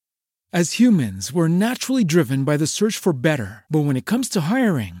As humans, we're naturally driven by the search for better. But when it comes to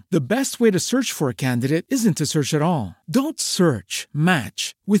hiring, the best way to search for a candidate isn't to search at all. Don't search,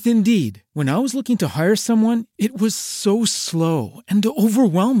 match with Indeed. When I was looking to hire someone, it was so slow and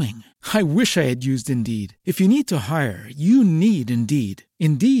overwhelming. I wish I had used Indeed. If you need to hire, you need Indeed.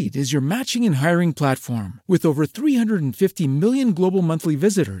 Indeed is your matching and hiring platform with over 350 million global monthly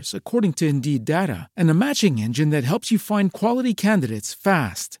visitors, according to Indeed data, and a matching engine that helps you find quality candidates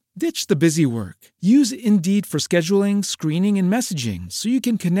fast. Ditch the busy work. Use Indeed for scheduling, screening, and messaging so you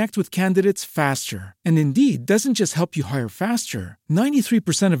can connect with candidates faster. And Indeed doesn't just help you hire faster.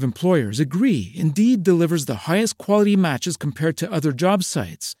 93% of employers agree Indeed delivers the highest quality matches compared to other job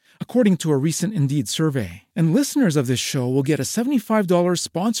sites, according to a recent Indeed survey. And listeners of this show will get a $75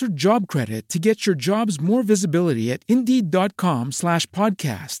 sponsored job credit to get your jobs more visibility at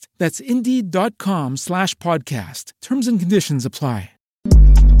Indeed.com/podcast. That's Indeed.com/podcast. Terms and conditions apply.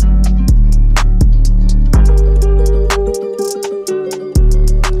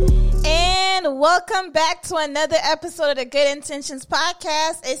 Welcome back to another episode of the Good Intentions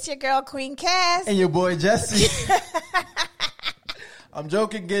Podcast. It's your girl, Queen Cass. And your boy, Jesse. I'm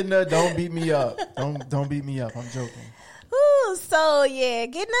joking, Gidna. Don't beat me up. Don't beat me up. I'm joking. Ooh, so yeah,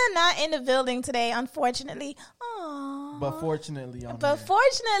 Gidna not in the building today, unfortunately. Aww. But fortunately,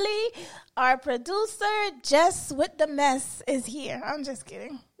 our producer, Jess with the mess, is here. I'm just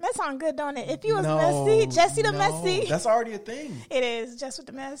kidding. That sounds good, don't it? If you was messy, Jesse the messy. That's already a thing. It is. Jess with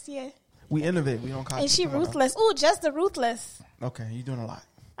the mess, yeah. We innovate. We don't copy. And she ruthless. Ooh, just the ruthless. Okay, you're doing a lot.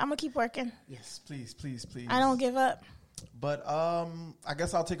 I'm going to keep working. Yes, please. I don't give up. But I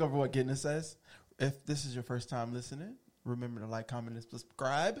guess I'll take over what Gidna says. If this is your first time listening, remember to like, comment, and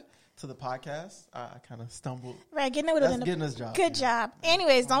subscribe to the podcast. I kind of stumbled. Right, Gidna would have done Gidna's job. Good job.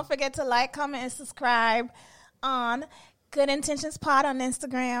 Anyways, don't forget to like, comment, and subscribe on Good Intentions Pod on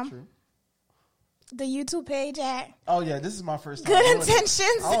Instagram. True. The YouTube page at this is my first time. Good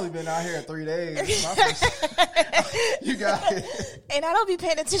Intentions. I've only been out here 3 days. You got it. And I don't be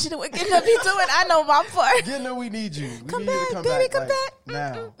paying attention to what Gidna be doing. I know my part. Gidna, we need you. We come need back, you to come baby, back. come back.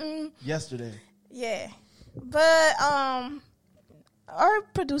 Now. Yesterday. Yeah. But our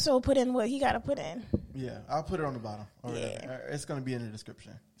producer will put in what he got to put in. Yeah, I'll put it on the bottom. Yeah. It's going to be in the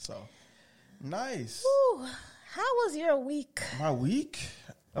description. So, nice. Ooh, how was your week? My week?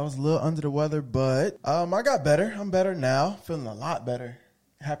 I was a little under the weather, but I got better. I'm better now. Feeling a lot better.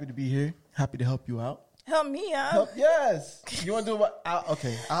 Happy to be here. Happy to help you out. Help me out. Yes. You want to do what?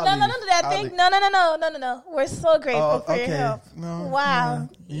 Okay. No. We're so grateful for your help. No. Wow. No,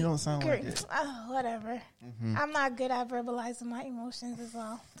 you don't sound like it. Oh, whatever. Mm-hmm. I'm not good at verbalizing my emotions as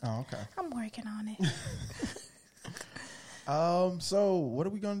well. Oh, okay. I'm working on it. So what are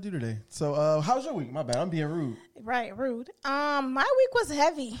we gonna do today? So, how's your week? My bad, I'm being rude. Right, rude. My week was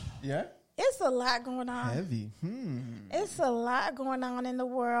heavy. Yeah? It's a lot going on. Heavy. It's a lot going on in the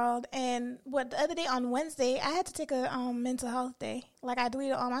world. And the other day on Wednesday, I had to take a mental health day. Like, I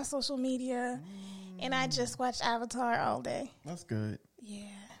deleted all my social media, and I just watched Avatar all day. That's good. Yeah.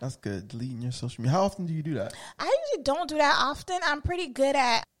 That's good. Deleting your social media. How often do you do that? I usually don't do that often. I'm pretty good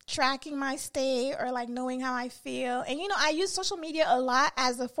at tracking my state or like knowing how I feel. And, I use social media a lot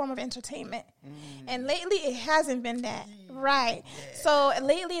as a form of entertainment. And lately it hasn't been that. Right. Yeah. So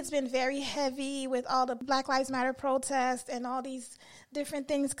lately it's been very heavy with all the Black Lives Matter protests and all these different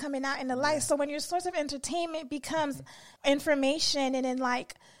things coming out in the light. So when your source of entertainment becomes information and then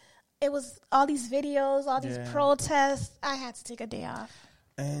like it was all these videos, all these protests, I had to take a day off.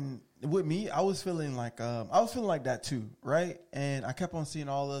 And with me, I was feeling like that too, right? And I kept on seeing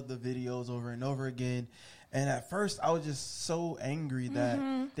all of the videos over and over again. And at first, I was just so angry that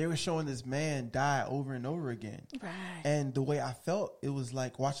they were showing this man die over and over again. Right. And the way I felt, it was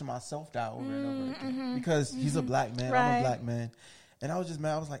like watching myself die over and over again. Because he's a black man, right. I'm a black man. And I was just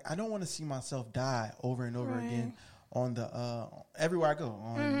mad. I was like, I don't want to see myself die over and over again on the everywhere I go,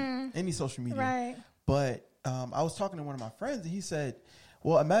 on any social media. Right. But I was talking to one of my friends, and he said,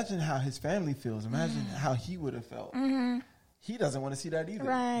 well, imagine how his family feels. Imagine how he would have felt. He doesn't want to see that either.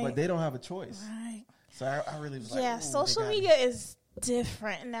 Right. But they don't have a choice. Right. So I really was like, yeah, social media is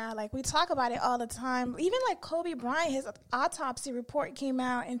different now. Like, we talk about it all the time. Even like Kobe Bryant, his autopsy report came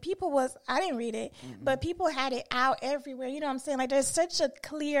out, and I didn't read it, but people had it out everywhere. You know what I'm saying? Like, there's such a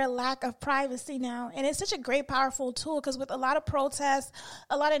clear lack of privacy now, and it's such a great, powerful tool, because with a lot of protests,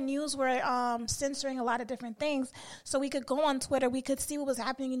 a lot of news were censoring a lot of different things. So we could go on Twitter, we could see what was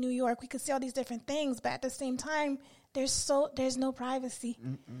happening in New York, we could see all these different things, but at the same time, there's no privacy.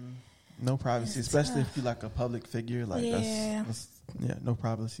 No privacy, it's especially tough. If you're like a public figure. Like that's no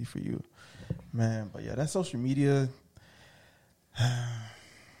privacy for you, man. But yeah, that social media.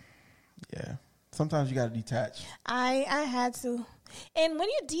 Sometimes you got to detach. I had to. And when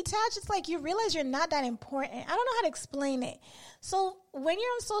you detach, it's like you realize you're not that important. I don't know how to explain it. So when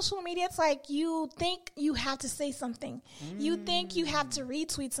you're on social media, it's like you think you have to say something. You think you have to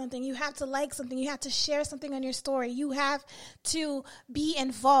retweet something. You have to like something. You have to share something on your story. You have to be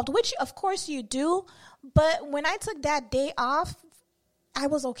involved, which of course you do. But when I took that day off, I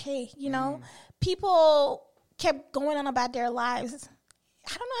was okay. You know, people kept going on about their lives. I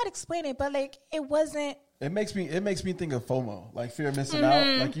don't know how to explain it, but like it wasn't. It makes me think of FOMO, like fear of missing out.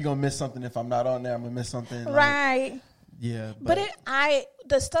 Like you're gonna miss something if I'm not on there. I'm gonna miss something. Right. Like, yeah. But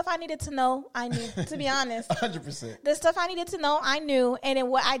the stuff I needed to know, I knew. To be honest, 100%. The stuff I needed to know, I knew, and then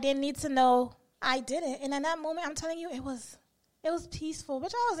what I didn't need to know, I didn't. And in that moment, I'm telling you, it was peaceful.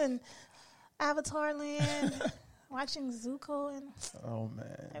 But I was in Avatar land. Watching Zuko, and oh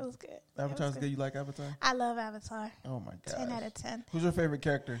man, it was good. Avatar's good. You like Avatar? I love Avatar. Oh my god, 10 out of 10. Who's your favorite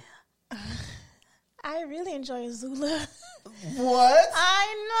character? I really enjoy Azula. What?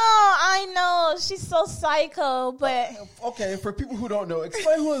 I know. She's so psycho, but okay. For people who don't know,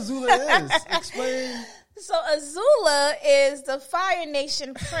 explain who Azula is. Explain. So Azula is the Fire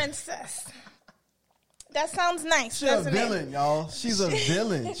Nation princess. That sounds nice, She's doesn't a villain, it? Y'all. She's a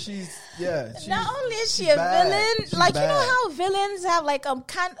villain. Not only is she a villain, she's like bad. you know how villains have like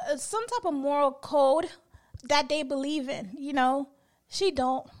some type of moral code that they believe in. You know, she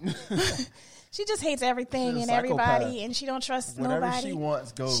don't. She just hates everything She's and a everybody, psychopath. and she don't trust Whatever nobody. she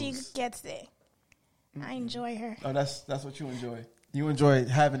wants goes. She gets it. I enjoy her. Oh, that's what you enjoy. You enjoy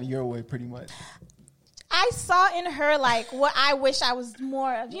having it your way, pretty much. I saw in her like what I wish I was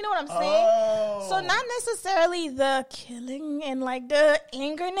more of. You know what I'm saying? Oh. So not necessarily the killing and like the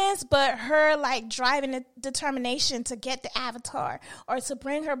angerness, but her like driving the determination to get the Avatar or to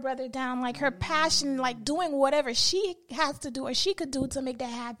bring her brother down. Like her passion, like doing whatever she has to do or she could do to make that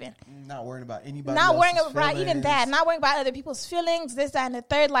happen. Not worrying about anybody. Not worrying else's about feelings. even that. Not worrying about other people's feelings. This, that, and the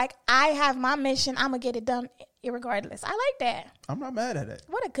third. Like I have my mission. I'm gonna get it done. Irregardless. I like that. I'm not mad at it.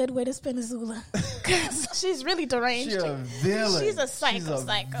 What a good way to spend Azula. Because she's really deranged. She's a villain. She's a psycho.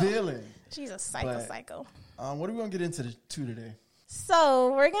 Villain. She's a psycho. What are we going to get into today?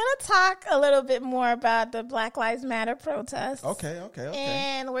 So we're going to talk a little bit more about the Black Lives Matter protests. Okay.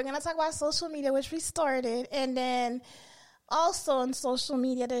 And we're going to talk about social media, which we started. And then also on social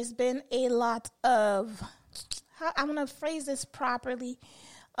media, there's been a lot of, I'm going to phrase this properly,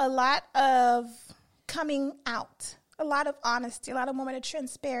 a lot of coming out, a lot of honesty, a lot of moment of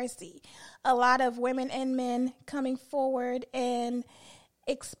transparency, a lot of women and men coming forward and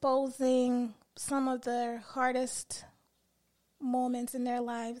exposing some of their hardest moments in their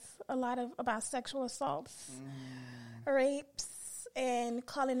lives, a lot of about sexual assaults, rapes, and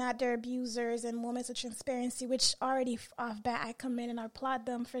calling out their abusers and moments of transparency, which already off bat I commend and I applaud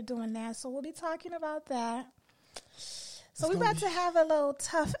them for doing that. So we'll be talking about that. So we're about to have a little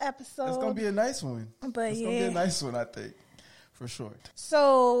tough episode. It's going to be a nice one. But it's going to be a nice one, I think, for sure.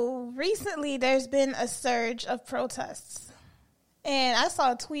 So recently there's been a surge of protests. And I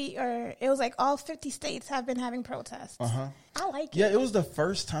saw a tweet, or it was like all 50 states have been having protests. I like it. Yeah, it was the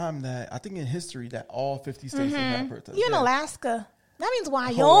first time that, I think in history, that all 50 states have had protests. You're in Alaska. That means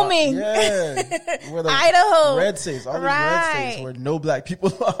Wyoming. Where the Idaho. Red states, all these red states where no black people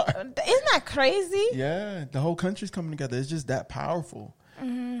are. Isn't that crazy? Yeah, the whole country's coming together. It's just that powerful.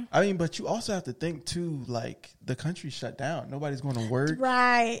 I mean, but you also have to think too, like the country's shut down. Nobody's going to work.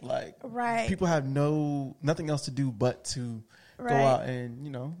 Right. Like right. People have nothing else to do but to go out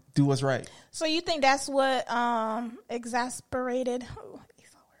and, do what's right. So you think that's what exasperated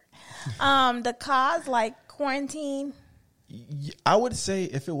the cause, like quarantine? I would say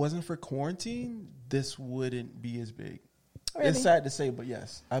if it wasn't for quarantine, this wouldn't be as big. Really? It's sad to say, but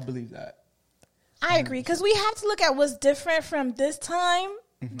yes, I believe that. I agree, because we have to look at what's different from this time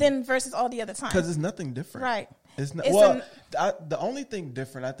than versus all the other times. Because it's nothing different. Right. It's not, the only thing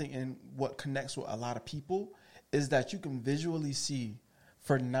different, I think, and what connects with a lot of people is that you can visually see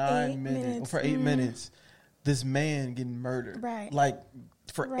for 9 minutes, or for 8 minutes, this man getting murdered. Right. Like,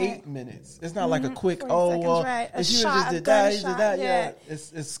 for 8 minutes. It's not like a quick, if you just did that, yeah.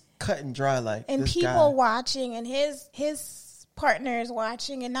 It's cut and dry, like, and this people guy. watching, and his partners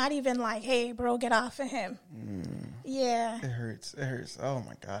watching, and not even like, hey, bro, get off of him. Yeah. It hurts. Oh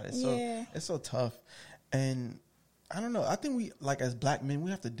my God. It's so tough. And I don't know. I think we, like, as black men,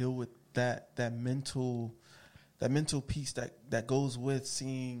 we have to deal with that mental mental peace that goes with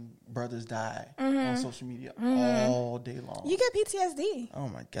seeing brothers die on social media all day long. You get PTSD. Oh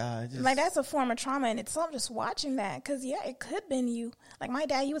my God. Like, that's a form of trauma in itself, just watching that. Because, yeah, it could have been you. Like, my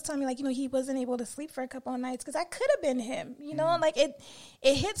dad, he was telling me, like, you know, he wasn't able to sleep for a couple of nights because that could have been him. You know, like, it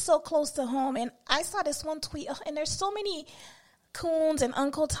hits so close to home. And I saw this one tweet, and there's so many coons and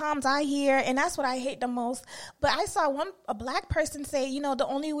Uncle Toms I hear, and that's what I hate the most. But I saw a black person say, you know, the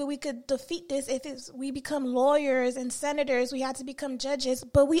only way we could defeat this if we become lawyers and senators, we had to become judges.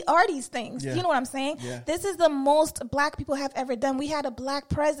 But we are these things. You know what I'm saying? This is the most black people have ever done. We had a black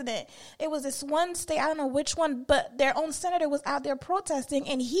president. It was this one state, I don't know which one, but their own senator was out there protesting,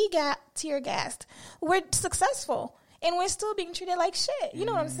 and he got tear gassed. We're successful. And we're still being treated like shit. You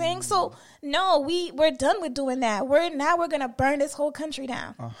know what I'm saying? So, no, we're done with doing that. We're going to burn this whole country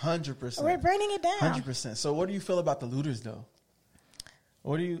down. 100%. We're burning it down. 100%. So, what do you feel about the looters, though?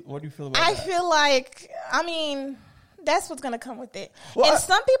 What do you feel about I that? feel like, I mean, that's what's going to come with it. Well, and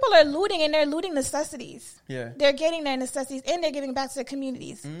some people are looting, and they're looting necessities. Yeah. They're getting their necessities, and they're giving back to their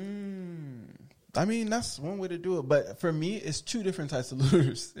communities. I mean, that's one way to do it. But for me, it's two different types of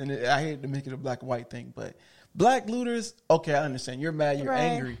looters. And I hate to make it a black and white thing, but black looters, okay, I understand. You're mad, you're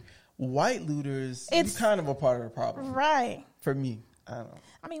angry. White looters, you're kind of a part of the problem. Right. For me, I don't know.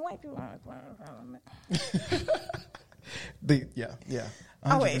 I mean, white people aren't part of the problem. Yeah.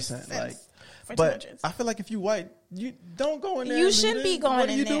 100%. Always. But I feel like if you white, you don't go in there. You shouldn't be going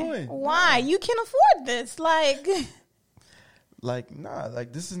in there. What are you doing? Why? You can afford this. Like, nah,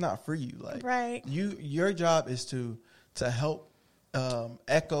 like, this is not for you. Like, right. Your job is to help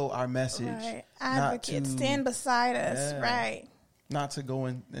echo our message. Right. Advocate, stand beside us. Right. Not to go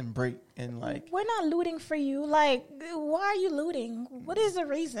in and break and like. We're not looting for you. Like, why are you looting? What is the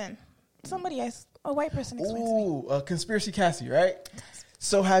reason? Somebody asked, a white person explained to me. Ooh, Conspiracy Cassie, right?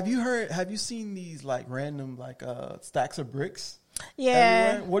 So have you seen these like random like stacks of bricks? Yeah.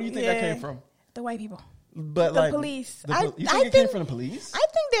 Everywhere? What do you think that came from? The white people. But the police. You think it came from the police? I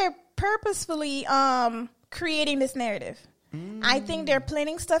think they're purposefully creating this narrative. I think they're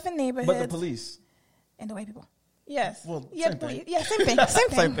planning stuff in neighborhoods. But the police. And the white people. Yes. Well, same thing. Yeah, same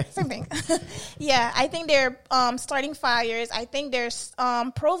thing. Same thing. Yeah, I think they're starting fires. I think they're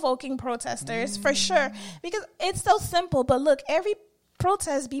provoking protesters for sure. Because it's so simple. But look, every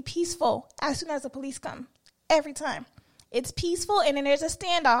protest be peaceful as soon as the police come. Every time. It's peaceful, and then there's a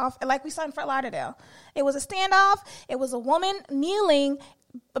standoff, like we saw in Fort Lauderdale. It was a standoff. It was a woman kneeling,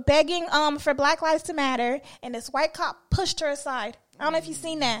 begging for Black Lives to Matter, and this white cop pushed her aside. I don't know if you've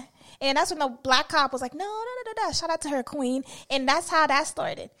seen that. And that's when the black cop was like, no. Shout out to her, queen. And that's how that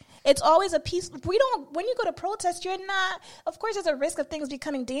started. It's always a peace. When you go to protest, you're not, of course, there's a risk of things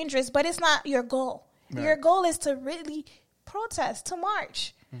becoming dangerous, but it's not your goal. Right. Your goal is to really protest, to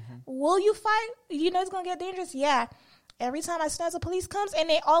march. Mm-hmm. Will you fight? You know it's going to get dangerous? Yeah. Every time as soon as the police comes, and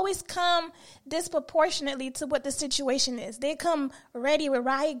they always come disproportionately to what the situation is. They come ready with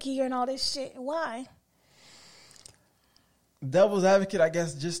riot gear and all this shit. Why? Devil's advocate, I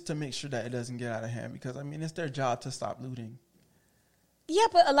guess, just to make sure that it doesn't get out of hand. Because, I mean, it's their job to stop looting. Yeah,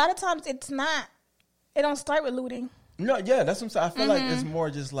 but a lot of times it's not. It don't start with looting. No, yeah, that's what I'm saying. I feel like it's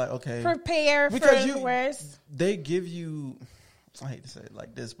more just like, okay. Prepare because for worse. They give you... I hate to say it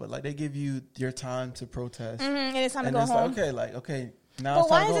like this, but like they give you your time to protest, and it's time to go home. Like, okay, now. But it's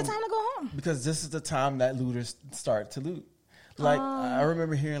why is it time to go home? Because this is the time that looters start to loot. Like I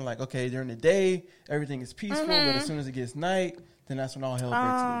remember hearing, like, okay, during the day everything is peaceful, but as soon as it gets night, then that's when all hell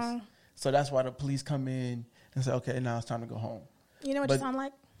breaks loose. So that's why the police come in and say, okay, now it's time to go home. You know what you sound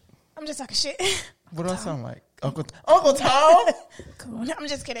like? I'm just talking shit. What do I sound like? Uncle Tom? Cool. I'm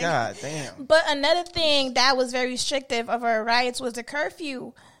just kidding. God damn. But another thing that was very restrictive of our riots was the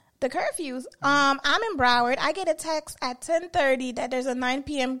curfew. The curfews. I'm in Broward. I get a text at 10:30 that there's a 9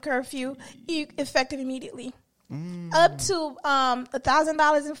 p.m. curfew effective immediately. Up to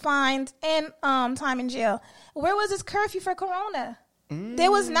 $1,000 in fines and time in jail. Where was this curfew for Corona? They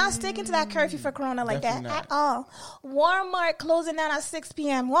was not sticking to that curfew for Corona like Definitely that not. at all. Walmart closing down at 6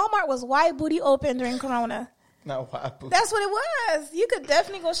 p.m. Walmart was wide booty open during Corona. Not wide booty. That's what it was. You could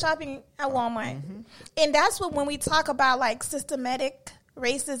definitely go shopping at Walmart. And that's what, when we talk about like systematic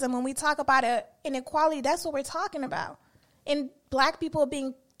racism, when we talk about inequality, that's what we're talking about. And black people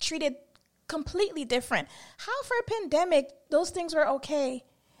being treated completely different. How for a pandemic, those things were okay.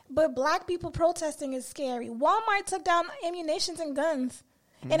 But black people protesting is scary. Walmart took down ammunitions and guns.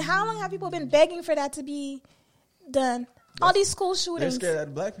 And how long have people been begging for that to be done? All these school shootings. They're scared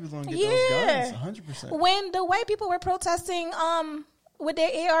that black people don't get those guns, 100%. When the white people were protesting with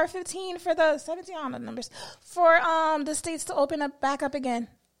their AR-15 for the 17 on the numbers for the states to open up back up again.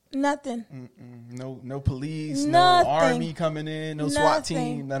 Nothing. No police, Nothing. no army coming in, no SWAT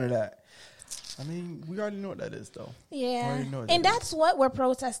team, none of that. I mean, we already know what that is, though. Yeah. And that's what we're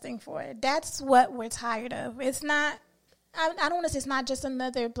protesting for. That's what we're tired of. It's not, I don't want to say it's not just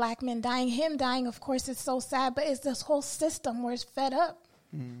another black man dying. Him dying, of course, is so sad, but it's this whole system where it's fed up.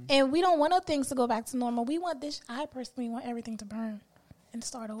 And we don't want things to go back to normal. We want this, I personally want everything to burn and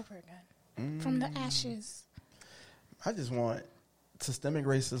start over again from the ashes. I just want systemic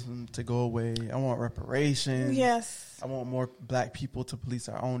racism to go away. I want reparations. Yes. I want more black people to police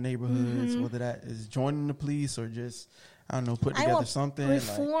our own neighborhoods, whether that is joining the police or just, I don't know, put together something.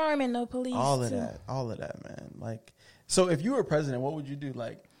 Reform in the police. All of that, man. Like, so if you were president, what would you do?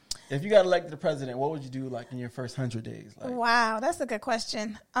 Like, if you got elected the president, what would you do, like, in your first 100 days? Like, wow, that's a good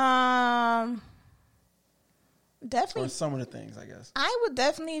question. Definitely. Or some of the things, I guess. I would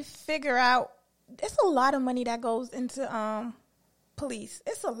definitely figure out, it's a lot of money that goes into police.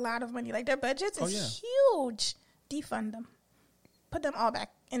 It's a lot of money. Like, their budgets is huge. Defund them. Put them all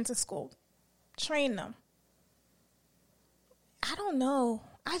back into school. Train them. I don't know.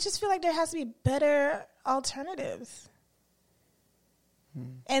 I just feel like there has to be better alternatives.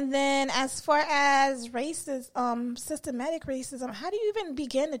 And then as far as racism, systematic racism, how do you even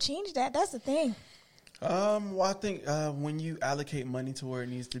begin to change that? That's the thing. Well, I think when you allocate money to where it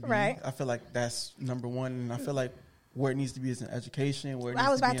needs to be, right. I feel like that's number one. And I feel like where it needs to be is in education. Where it needs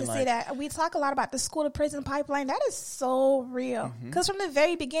I was to about be to in, say like, that. We talk a lot about the school to prison pipeline. That is so real. Because from the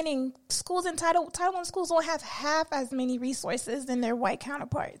very beginning, schools in Title I schools don't have half as many resources than their white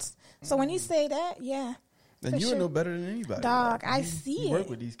counterparts. So when you say that, yeah. And you would know better than anybody. Dog, like, I see it. Work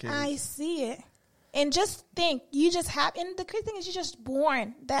with these kids. I see it. And just think, you just have, and the crazy thing is you're just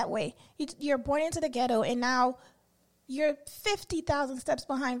born that way. You're born into the ghetto, and now you're 50,000 steps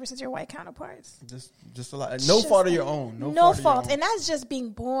behind versus your white counterparts. Just a lot. No fault of your own. No fault. And that's just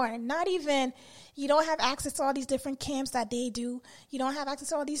being born. Not even, you don't have access to all these different camps that they do. You don't have access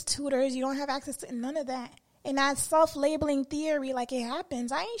to all these tutors. You don't have access to none of that. And that self-labeling theory, like, it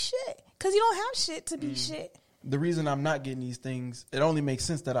happens. I ain't shit. Because you don't have shit to be shit. The reason I'm not getting these things, it only makes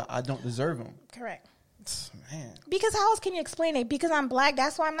sense that I don't deserve them. Correct. Man. Because how else can you explain it? Because I'm black,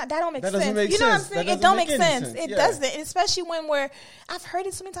 that's why I'm not. That don't make sense. Doesn't make you know sense. What I'm saying? It don't make sense. It doesn't. And especially when I've heard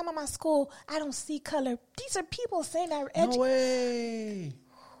it so many times at my school, I don't see color. These are people saying that. No way.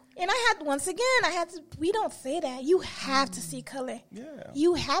 And we don't say that. You have to see color. Yeah.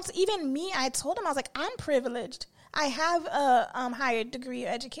 You have to. Even me, I told him, I was like, I'm privileged. I have a higher degree of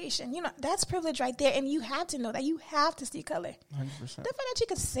education. You know, that's privilege right there. And you have to know that. You have to see color. 100%. The fact that you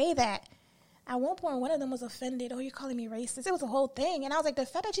could say that. At one point, one of them was offended. Oh, you're calling me racist. It was a whole thing. And I was like, the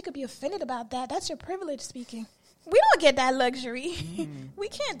fact that you could be offended about that, that's your privilege speaking. We don't get that luxury. We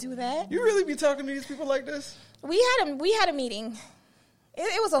can't do that. You really be talking to these people like this? We had a meeting.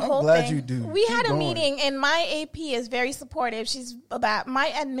 It was a whole thing. I'm glad you do. We had a meeting, and my AP is very supportive.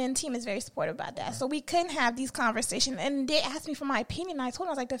 My admin team is very supportive about that. So we couldn't have these conversations. And they asked me for my opinion. And I told them,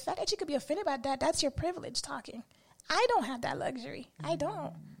 I was like, the fact that you could be offended about that, that's your privilege talking. I don't have that luxury. I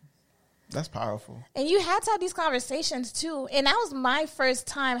don't. That's powerful. And you had to have these conversations, too. And that was my first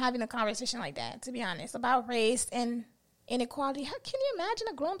time having a conversation like that, to be honest, about race and inequality. How can you imagine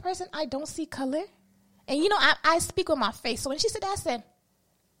a grown person, I don't see color? And, you know, I speak with my face. So when she said that, I said,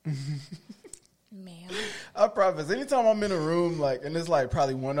 man. I promise. Anytime I'm in a room, like, and there's like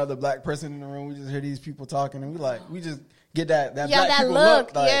probably one other black person in the room, we just hear these people talking, and we just get that black people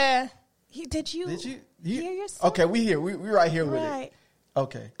look. Like, yeah. Did you hear yourself? Okay, we here. We right here with it.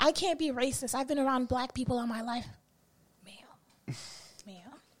 Okay. I can't be racist. I've been around black people all my life. Ma'am.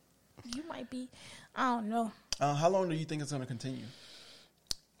 You might be. I don't know. How long do you think it's going to continue?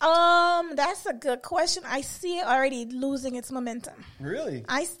 That's a good question. I see it already losing its momentum. Really?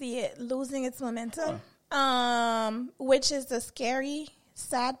 I see it losing its momentum. Which is the scary,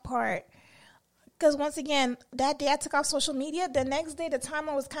 sad part. Because once again, that day I took off social media. The next day, the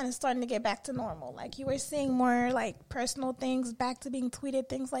timeline was kind of starting to get back to normal. Like, you were seeing more, like, personal things back to being tweeted,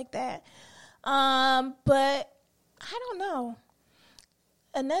 things like that. But I don't know.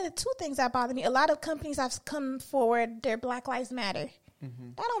 Another two things that bother me. A lot of companies have come forward, their Black Lives Matter. Mm-hmm.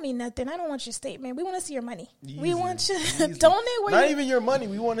 That don't mean nothing. I don't want your statement. We want to see your money. We want you, don't it? Not even your money.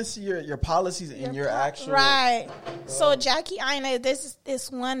 We want to see your policies and your actual. Right. So Jackie Aina,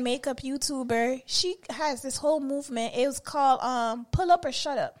 this one makeup YouTuber, she has this whole movement. It was called Pull Up or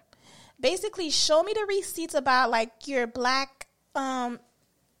Shut Up. Basically, show me the receipts about like your black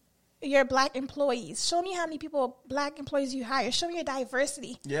employees. Show me how many black employees you hire. Show me your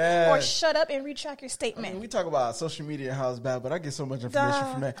diversity. Yeah. Or shut up and retract your statement. I mean, we talk about social media and how it's bad, but I get so much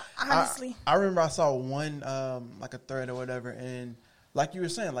information from that. Honestly. I remember I saw one, like a thread or whatever, and like you were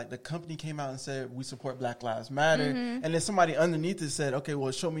saying, like the company came out and said, we support Black Lives Matter. Mm-hmm. And then somebody underneath it said, okay,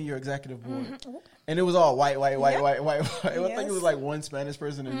 well, show me your executive board. Mm-hmm. And it was all white. It was like it was like one Spanish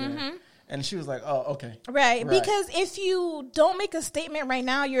person in there. And she was like, oh, okay. Right. Because if you don't make a statement right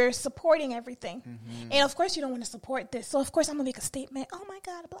now, you're supporting everything. Mm-hmm. And of course, you don't want to support this. So, of course, I'm going to make a statement. Oh, my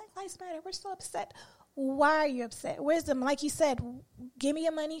God, Black Lives Matter. We're so upset. Why are you upset? Where's them? Like you said, give me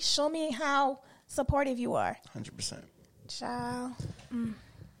your money. Show me how supportive you are. 100%. Child.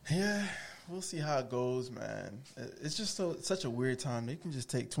 Yeah, we'll see how it goes, man. It's just such a weird time. They can just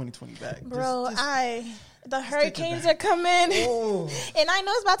take 2020 back. Bro, the hurricanes are coming. Oh. And I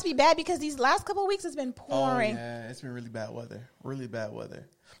know it's about to be bad because these last couple of weeks it's been pouring. Oh, yeah, it's been really bad weather. Really bad weather.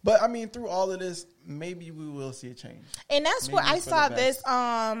 But, I mean, through all of this, maybe we will see a change. And that's where I saw this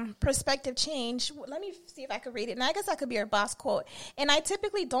perspective change. Let me see if I could read it. And I guess that could be your boss quote. And I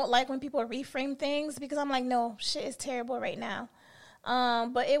typically don't like when people reframe things because I'm like, no, shit is terrible right now.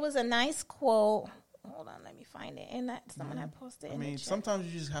 But it was a nice quote. Hold on, let me find it. And that someone had posted. I mean,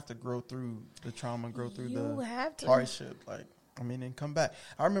 sometimes you just have to grow through the trauma, grow through the hardship. And come back.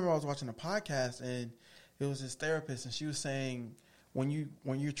 I remember I was watching a podcast and it was this therapist, and she was saying, when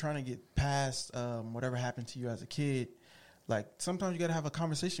you're trying to get past whatever happened to you as a kid, like sometimes you got to have a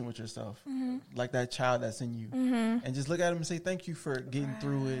conversation with yourself, like that child that's in you, and just look at him and say, thank you for getting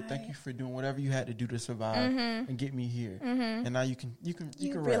through it. Thank you for doing whatever you had to do to survive and get me here. And now you can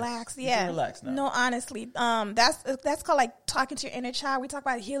relax. Rest. Yeah. You can relax now. No, honestly, that's called like talking to your inner child. We talk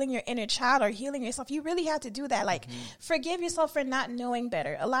about healing your inner child or healing yourself. You really have to do that. Like forgive yourself for not knowing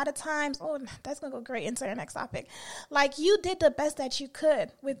better. A lot of times, that's going to go great into our next topic. Like you did the best that you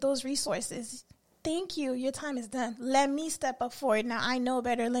could with those resources. Thank you. Your time is done. Let me step up forward. Now I know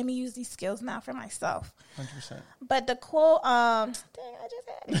better. Let me use these skills now for myself. 100%. But the quote, dang, I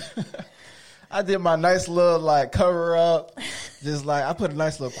just had it. I did my nice little like cover up. Just like I put a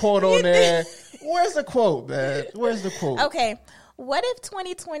nice little quote on there. Where's the quote, man? Where's the quote? Okay. What if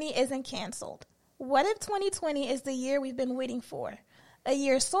 2020 isn't canceled? What if 2020 is the year we've been waiting for? A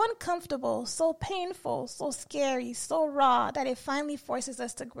year so uncomfortable, so painful, so scary, so raw that it finally forces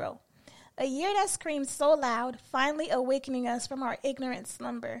us to grow. A year that screams so loud, finally awakening us from our ignorant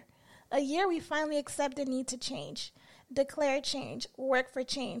slumber. A year we finally accept the need to change, declare change, work for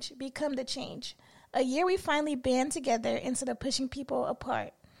change, become the change. A year we finally band together instead of pushing people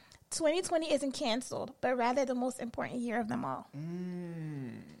apart. 2020 isn't canceled, but rather the most important year of them all.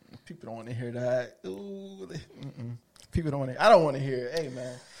 People don't want to hear that. Ooh, people don't want to. I don't want to hear it. Hey,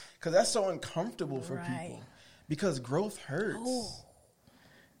 man, because that's so uncomfortable for people. Because growth hurts. Ooh.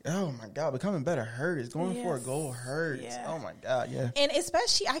 Oh, my God. Becoming better hurts. Going for a goal hurts. Yeah. Oh, my God. Yeah. And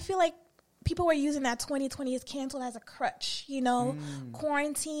especially, I feel like people were using that 2020 is canceled as a crutch. You know,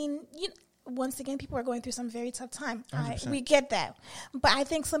 quarantine. Once again, people are going through some very tough time. We get that. But I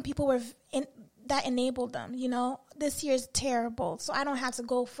think some people that enabled them. You know, this year's terrible. So I don't have to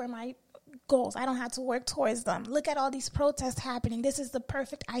go for my goals. I don't have to work towards them. Look at all these protests happening. This is the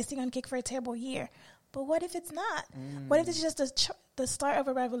perfect icing on cake for a terrible year. But what if it's not? What if it's just the start of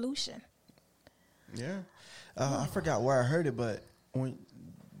a revolution? Yeah. I forgot where I heard it, but when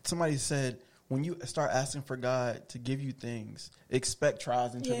somebody said, when you start asking for God to give you things, expect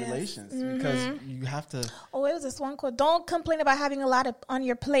trials and tribulations because you have to. Oh, it was this one quote. Don't complain about having a lot on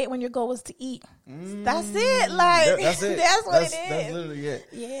your plate when your goal was to eat. That's it. Like that's it. That's what it is. That's literally it.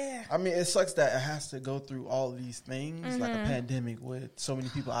 Yeah. I mean, it sucks that it has to go through all these things, like a pandemic with so many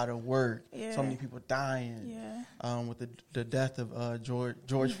people out of work, so many people dying. Yeah. With the death of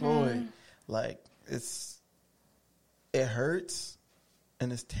George Floyd, like it hurts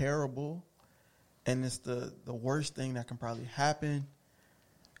and it's terrible. And it's the worst thing that can probably happen.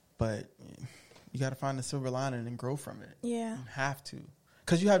 But you got to find the silver lining and grow from it. Yeah. You have to.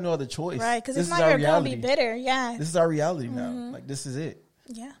 Because you have no other choice. Right, because it's not your going to be bitter. Yeah. This is our reality now. Like, this is it.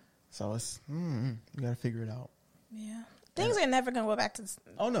 Yeah. So it's, you got to figure it out. Yeah. Things are never going to go back to...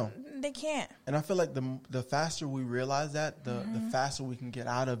 Oh, no. They can't. And I feel like the faster we realize that, the faster we can get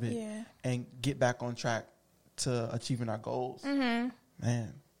out of it and get back on track to achieving our goals.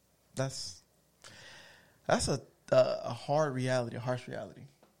 Man, that's a hard reality, a harsh reality.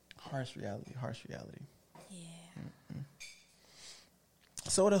 Harsh reality. Yeah.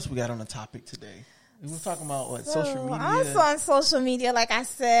 So what else we got on the topic today? We were talking about social media. Also on social media, like I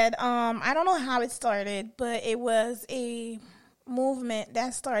said, I don't know how it started, but it was a movement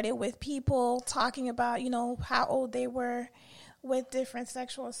that started with people talking about, how old they were with different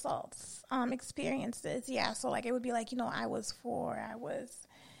sexual assaults experiences. Yeah, so like it would be like, I was 4, I was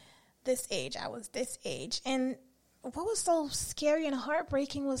this age, I was this age. And what was so scary and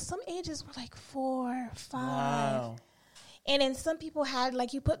heartbreaking was some ages were like 4, 5. Wow. And then some people had,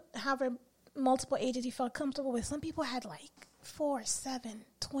 like, you put however multiple ages you felt comfortable with. Some people had like 4, 7,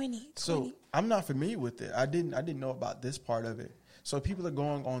 20. So I'm not familiar with it. I didn't know about this part of it. So people are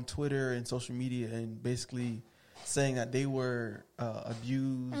going on Twitter and social media and basically saying that they were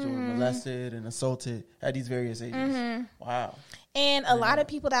abused or molested and assaulted at these various ages. Wow. And a lot of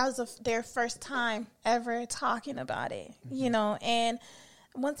people, that was their first time ever talking about it, you know. And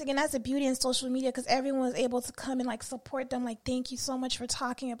once again, that's the beauty in social media, because everyone was able to come and, like, support them. Like, thank you so much for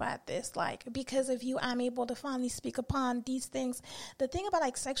talking about this. Like, because of you, I'm able to finally speak upon these things. The thing about,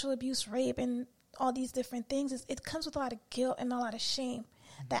 like, sexual abuse, rape, and all these different things is it comes with a lot of guilt and a lot of shame.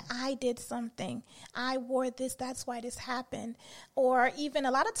 That I did something. I wore this. That's why this happened. Or even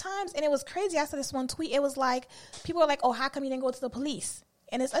a lot of times, and it was crazy. I saw this one tweet. It was like, people were like, oh, how come you didn't go to the police?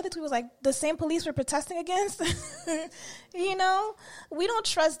 And this other tweet was like, the same police we're protesting against. You know, we don't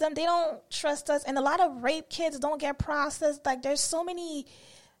trust them. They don't trust us. And a lot of rape kids don't get processed. Like, there's so many,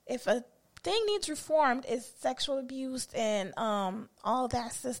 if a thing needs reformed, is sexual abuse and all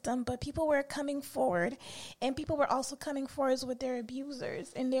that system. But people were coming forward, and people were also coming forward with their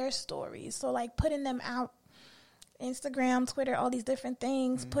abusers and their stories. So, like, putting them out, Instagram, Twitter, all these different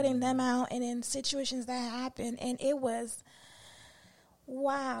things, putting them out, and in situations that happen. And it was,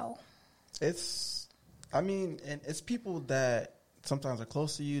 wow. And it's people that sometimes are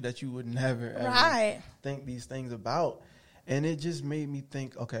close to you that you would never ever think these things about. And it just made me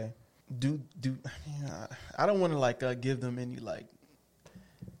think, okay, I don't want to, like, give them any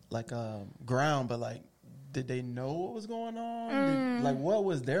ground, but, like, did they know what was going on? What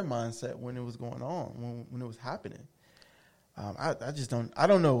was their mindset when it was going on, when it was happening? I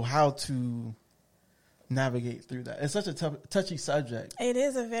don't know how to navigate through that. It's such a touchy subject. It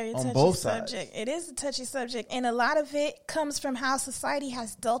is a very touchy subject. It is a touchy subject, and a lot of it comes from how society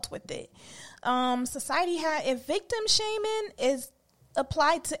has dealt with it. If victim shaming is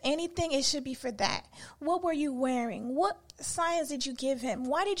applied to anything, it should be for that. What were you wearing? What signs did you give him?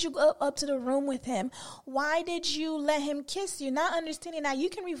 Why did you go up to the room with him? Why did you let him kiss you? Not understanding that you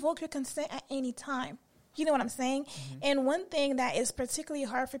can revoke your consent at any time. You know what I'm saying? And one thing that is particularly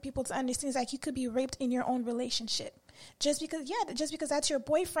hard for people to understand is, like, you could be raped in your own relationship. Just because that's your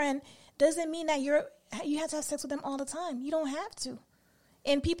boyfriend doesn't mean that you have to have sex with him all the time. You don't have to.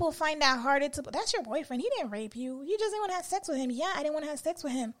 And people find that harder to, that's your boyfriend. He didn't rape you. You just didn't want to have sex with him. Yeah, I didn't want to have sex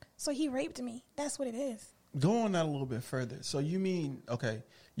with him. So he raped me. That's what it is. Go on that a little bit further. So you mean, okay,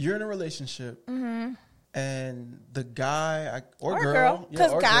 you're in a relationship and the guy or girl,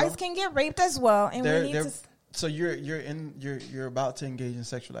 because guys can get raped as well. And so you're about to engage in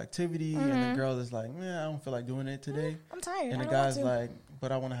sexual activity and the girl is like, man, I don't feel like doing it today. I'm tired. And the guy's like,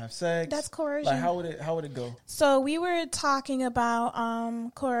 but I want to have sex. That's coercion. Like, how would it go? So we were talking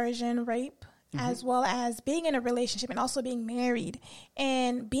about coercion, rape, as well as being in a relationship and also being married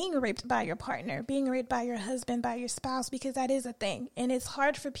and being raped by your partner, being raped by your husband, by your spouse, because that is a thing. And it's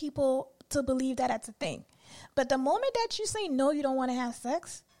hard for people to believe that that's a thing. But the moment that you say, no, you don't want to have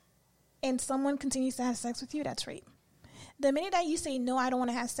sex, and someone continues to have sex with you, that's rape. The minute that you say, no, I don't want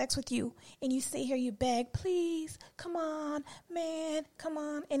to have sex with you, and you stay here, you beg, please, come on, man, come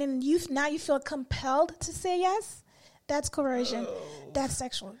on. And then you feel compelled to say yes, that's coercion. Oh. That's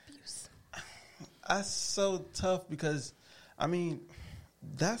sexual abuse. That's so tough because, I mean,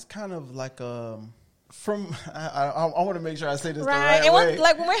 that's kind of like I want to make sure I say this right. the right way.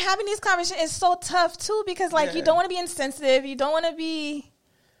 Like, when we're having these conversations, it's so tough, too, because, like, you don't want to be insensitive. You don't want to be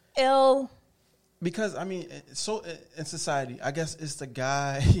ill. Because, I mean, so in society, I guess it's the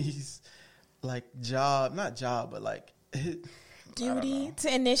guy's, like, but, like, duty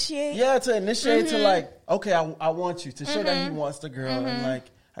to initiate. Yeah, to initiate, to, like, okay, I want you, to show that he wants the girl and, like,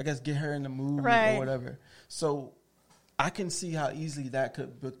 I guess get her in the mood or whatever. So I can see how easily that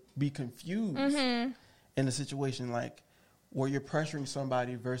could be confused in a situation like where you're pressuring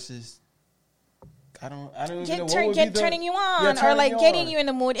somebody versus I don't know turning you on or like getting you in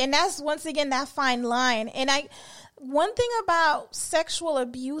the mood. And that's once again that fine line. And one thing about sexual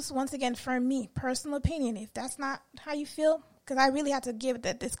abuse, once again, for me, personal opinion, if that's not how you feel, because I really have to give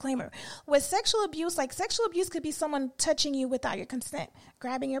that disclaimer. With sexual abuse, like sexual abuse could be someone touching you without your consent,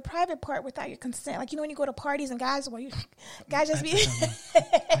 grabbing your private part without your consent. Like, you know, when you go to parties and guys just be...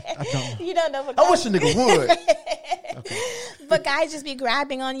 You don't know. I wish a nigga would. Okay. But guys just be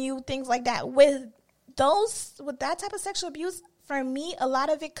grabbing on you, things like that. With that type of sexual abuse, for me, a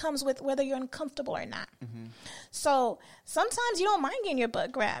lot of it comes with whether you're uncomfortable or not. So sometimes you don't mind getting your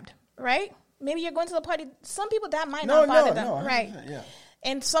butt grabbed, right? Maybe you're going to the party. Some people that might not bother them, right? Yeah.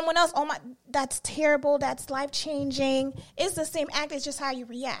 And someone else, oh my, that's terrible. That's life changing. It's the same act. It's just how you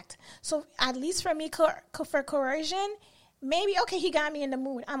react. So at least for me, for coercion, maybe, okay, he got me in the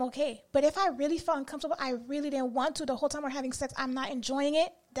mood. I'm okay. But if I really felt uncomfortable, I really didn't want to, the whole time we're having sex, I'm not enjoying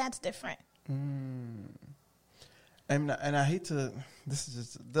it, that's different. And I hate to, this is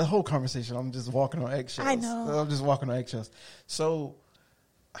just, the whole conversation, I'm just walking on eggshells. I know. I'm just walking on eggshells. So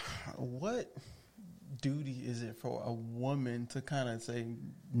what duty is it for a woman to kind of say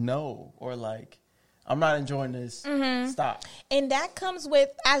no, or like, I'm not enjoying this, stop? And that comes with,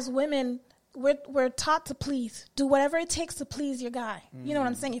 as women, we're taught to please. Do whatever it takes to please your guy. You know what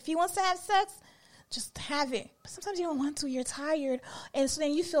I'm saying? If he wants to have sex, just have it. But sometimes you don't want to. You're tired. And so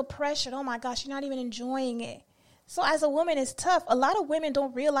then you feel pressured. Oh, my gosh, you're not even enjoying it. So as a woman, it's tough. A lot of women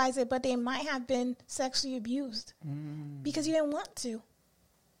don't realize it, but they might have been sexually abused because you didn't want to.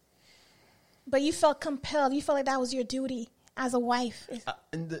 But you felt compelled. You felt like that was your duty as a wife.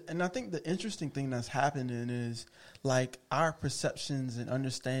 And I think the interesting thing that's happening is, like, our perceptions and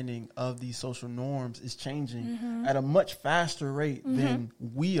understanding of these social norms is changing at a much faster rate than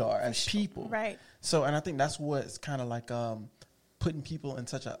we are as people. Right. So, and I think that's what's kind of like putting people in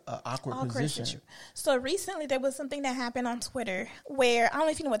such a awkward position. So recently there was something that happened on Twitter where, I don't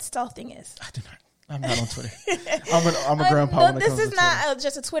know if you know what stealthing is. I do not. I'm not on Twitter. I'm a grandpa. No, this is not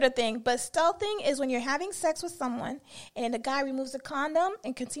just a Twitter thing, but stealthing is when you're having sex with someone and the guy removes the condom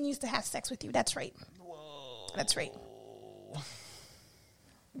and continues to have sex with you. That's rape. Whoa. That's rape.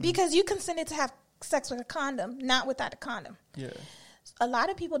 Because you consented to have sex with a condom, not without a condom. Yeah. A lot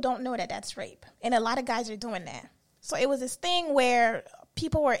of people don't know that that's rape, and a lot of guys are doing that. So it was this thing where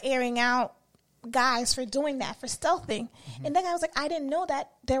people were airing out guys for doing that, for stealthing. And then I was like, I didn't know that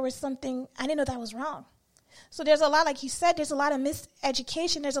there was something, I didn't know that was wrong. So there's a lot, like you said, there's a lot of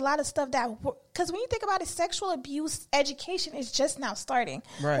miseducation. There's a lot of stuff that, because when you think about it, sexual abuse education is just now starting.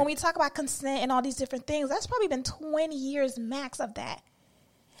 Right. When we talk about consent and all these different things, that's probably been 20 years max of that.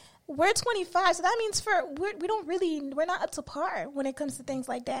 We're 25, so that means we're not up to par when it comes to things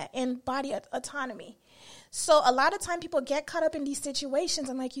like that and body autonomy. So a lot of time people get caught up in these situations,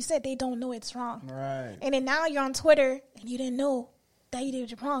 and like you said, they don't know it's wrong. Right. And then now you're on Twitter and you didn't know that you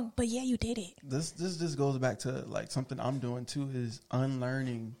did it wrong, but yeah, you did it. This just goes back to like something I'm doing too, is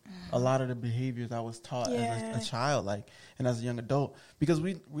unlearning a lot of the behaviors I was taught as a child, like, and as a young adult, because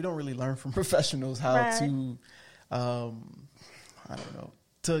we don't really learn from professionals how to, I don't know,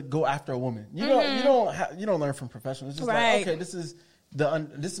 to go after a woman. You don't learn from professionals. It's just like, okay, this is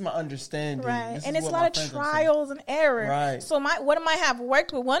my understanding. Right. And it's a lot of trials and error. Right. So what might have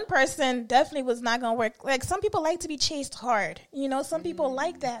worked with one person definitely was not going to work. Like, some people like to be chased hard. You know, some people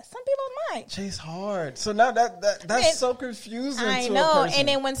like that. Some people might. Chase hard. So now that's so confusing. I to know. A person. And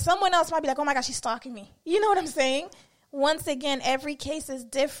then when someone else might be like, oh my gosh, she's stalking me. You know what I'm saying? Once again, every case is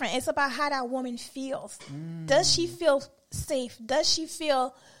different. It's about how that woman feels. Does she feel safe? Does she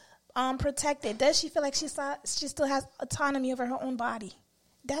feel protected? Does she feel like she still has autonomy over her own body?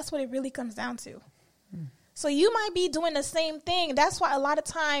 That's what it really comes down to. So you might be doing the same thing. That's why a lot of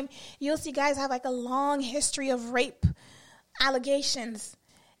time you'll see guys have like a long history of rape allegations,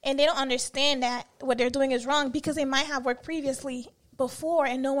 and they don't understand that what they're doing is wrong because they might have worked previously before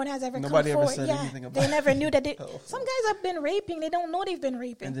and no one has ever come forward. Nobody ever said anything about it. They never knew that some guys have been raping. They don't know they've been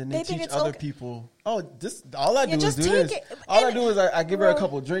raping. And then they think teach it's other people, all I do is do this. All I do is I give her a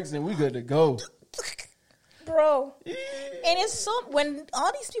couple of drinks and we good to go. Bro. And it's so, when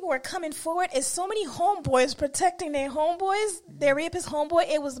all these people were coming forward, it's so many homeboys protecting their homeboys, their rapist homeboy.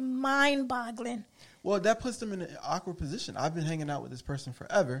 It was mind-boggling. Well, that puts them in an awkward position. I've been hanging out with this person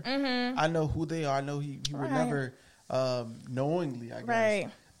forever. I know who they are. I know he would never knowingly, I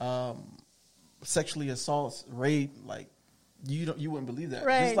guess, sexually assaults, rape, like you wouldn't believe that.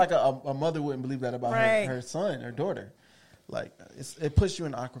 Right. Just like a mother wouldn't believe that about her son or daughter. Like it puts you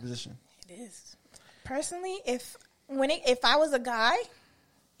in an awkward position. It is. Personally, if I was a guy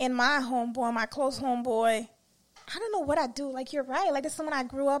and my homeboy, my close homeboy, I don't know what I'd do. Like, you're right. Like, this is someone I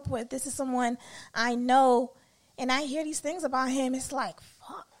grew up with. This is someone I know. And I hear these things about him. It's like,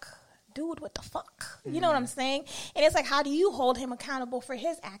 fuck. Dude, what the fuck? You know what I'm saying? And it's like, how do you hold him accountable for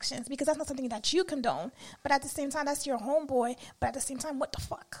his actions? Because that's not something that you condone. But at the same time, that's your homeboy. But at the same time, what the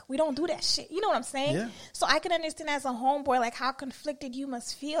fuck? We don't do that shit. You know what I'm saying? Yeah. So I can understand as a homeboy, like, how conflicted you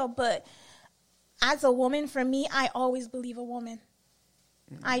must feel. But as a woman, for me, I always believe a woman.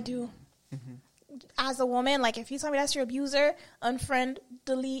 I do. As a woman, like, if you tell me that's your abuser, unfriend,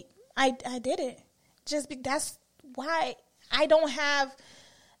 delete, I did it. That's why I don't have,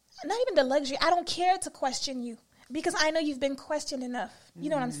 not even the luxury, I don't care to question you because I know you've been questioned enough. You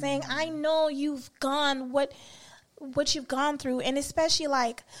know what I'm saying? I know you've gone what you've gone through, and especially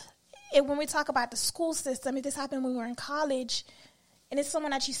like when we talk about the school system, if this happened when we were in college, and it's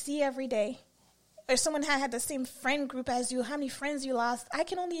someone that you see every day, or someone had the same friend group as you, how many friends you lost, I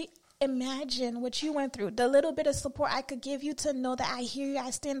can only imagine what you went through. The little bit of support I could give you to know that I hear you,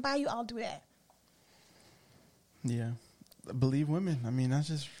 I stand by you, I'll do that. Yeah. Believe women. I mean, that's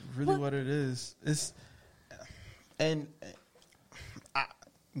just really what it is. It's,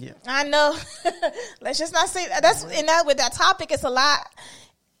 yeah. I know. Let's just not say that. That's, and that with that topic, it's a lot.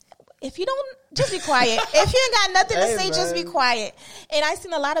 If you don't, just be quiet. If you ain't got nothing to say, just be quiet. And I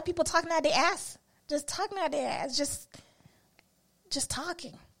seen a lot of people talking out their ass. Just talking out their ass. Just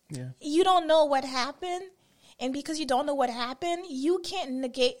talking. Yeah. You don't know what happened. And because you don't know what happened, you can't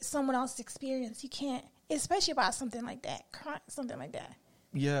negate someone else's experience. You can't. Especially about something like that. Something like that.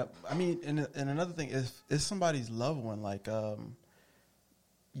 Yeah. I mean, and another thing, if it's somebody's loved one, like,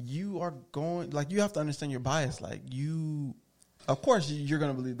 you are going, like, you have to understand your bias. Like, you, of course, you're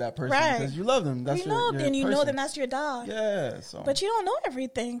going to believe that person because you love them. That's your and you person. know them, that's your dog. Yeah. So. But you don't know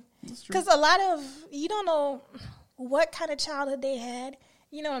everything. Because a lot of, you don't know what kind of childhood they had.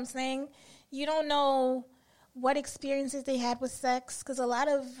 You know what I'm saying? You don't know what experiences they had with sex. Because a lot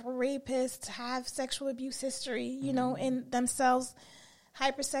of rapists have sexual abuse history, you know, in themselves.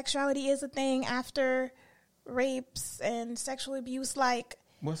 Hypersexuality is a thing after rapes and sexual abuse. Like,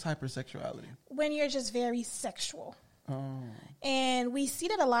 what's hypersexuality? When you're just very sexual. Oh. And we see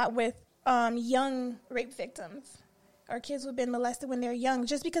that a lot with young rape victims or kids who've been molested when they're young,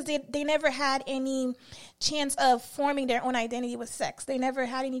 just because they never had any chance of forming their own identity with sex. They never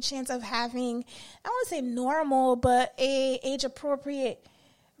had any chance of having, I don't want to say normal, but a age-appropriate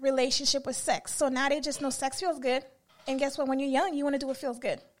relationship with sex. So now they just know sex feels good. And guess what? When you're young, you want to do what feels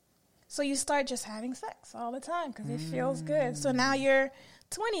good. So you start just having sex all the time because it feels good. So now you're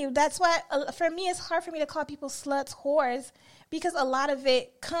 20. That's why, for me, it's hard for me to call people sluts, whores, because a lot of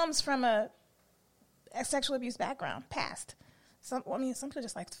it comes from a sexual abuse background, past. Some people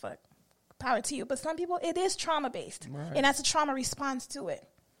just like to fuck. Power to you. But some people, it is trauma-based. Right. And that's a trauma response to it.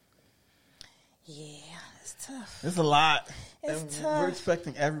 Yeah, it's tough. It's a lot. It's and tough. We're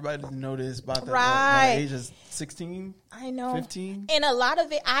expecting everybody to know this by the age of 16, I know. 15. And a lot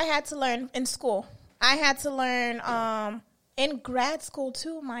of it I had to learn in school. I had to learn in grad school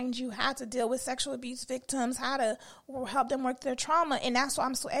too, mind you, how to deal with sexual abuse victims, how to help them work their trauma. And that's why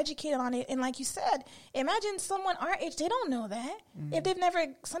I'm so educated on it. And like you said, imagine someone our age, they don't know that. If they've never,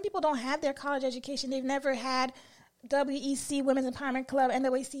 some people don't have their college education. They've never had WEC, Women's Empowerment Club,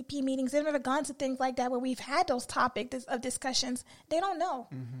 NAACP meetings. They've never gone to things like that where we've had those topics of discussions. They don't know.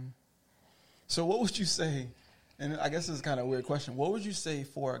 Mm-hmm. So what would you say, and I guess this is kind of a weird question, what would you say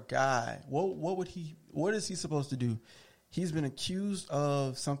for a guy? What is he supposed to do? He's been accused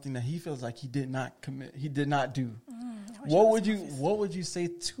of something that he feels like he did not commit. He did not do. What would you say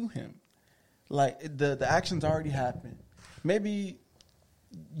to him? Like the actions already happened. Maybe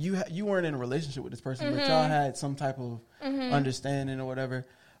you weren't in a relationship with this person, but y'all had some type of understanding or whatever.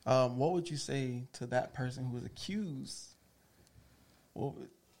 What would you say to that person who was accused?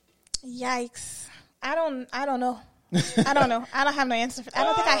 Yikes! I don't know. I don't know. I don't have no answer. I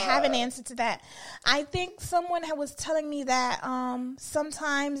don't think I have an answer to that. I think someone was telling me that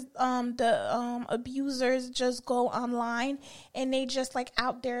sometimes the abusers just go online and they just like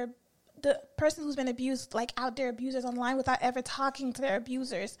out there, the person who's been abused, like out their abusers online without ever talking to their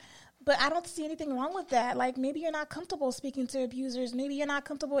abusers. But I don't see anything wrong with that. Like, maybe you're not comfortable speaking to abusers. Maybe you're not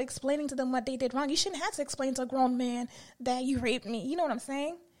comfortable explaining to them what they did wrong. You shouldn't have to explain to a grown man that you raped me. You know what I'm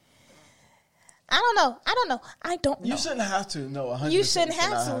saying? I don't know. I don't know. You shouldn't have to know 100%. You shouldn't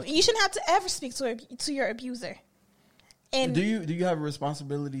have to. You shouldn't have to ever speak to your abuser. And do you have a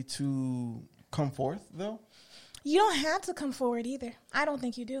responsibility to come forth, though? You don't have to come forward either. I don't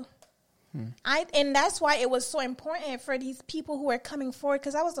think you do. And that's why it was so important for these people who are coming forward,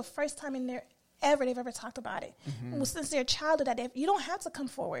 because that was the first time they've ever talked about it. Well, since their childhood, you don't have to come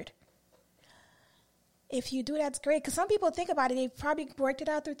forward. If you do, that's great. Because some people think about it, they've probably worked it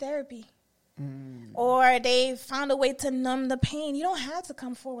out through therapy. Or they found a way to numb the pain. You don't have to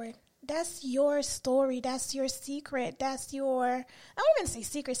come forward. That's your story. That's your secret. That's your, I don't even say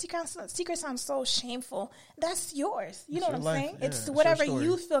secret. Secret sounds so shameful. That's yours. You know what I'm saying? Yeah, it's whatever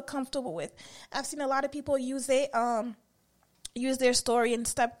you feel comfortable with. I've seen a lot of people use it, use their story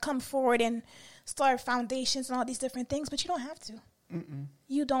and come forward and start foundations and all these different things, but you don't have to.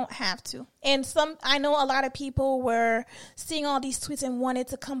 You don't have to. And I know a lot of people were seeing all these tweets and wanted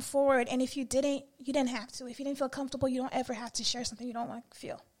to come forward. And if you didn't, you didn't have to. If you didn't feel comfortable, you don't ever have to share something you don't want to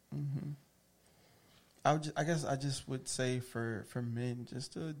feel. I guess I just would say for men,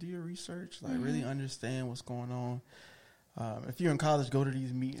 just to do your research, like really understand what's going on. If you're in college, go to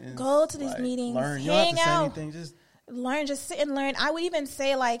these meetings. Go to these meetings. Learn. You don't have to say anything. Just learn, just sit and learn. I would even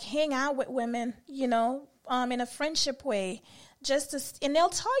say like hang out with women, you know, in a friendship way, and they'll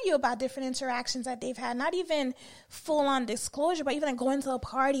tell you about different interactions that they've had, not even full on disclosure, but even like going to a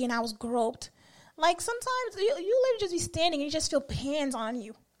party and I was groped. Like sometimes you literally just be standing and you just feel hands on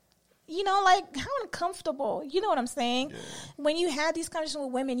you. You know, like how uncomfortable. You know what I'm saying? Yeah. When you have these conversations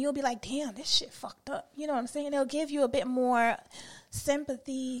with women, you'll be like, damn, this shit fucked up. You know what I'm saying? They'll give you a bit more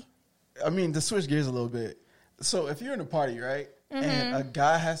sympathy. I mean, to switch gears a little bit. So if you're in a party, right, and a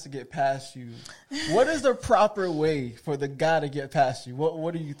guy has to get past you, what is the proper way for the guy to get past you?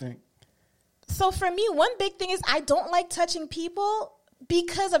 What do you think? So for me, one big thing is I don't like touching people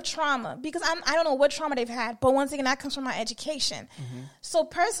because of trauma, because I don't know what trauma they've had, but once again, that comes from my education. So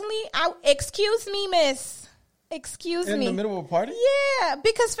personally, excuse me, miss. Excuse me. In the middle of a party? Yeah,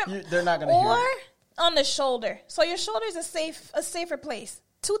 because they're not going to hear it. Or on the shoulder. So your shoulder is a safer place.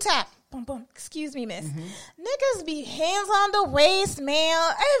 2 tap. Boom, boom. Excuse me, miss. Niggas be hands on the waist,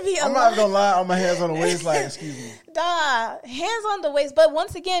 man. I'm not going to lie, on my hands on the waist, like, excuse me. Hands on the waist. But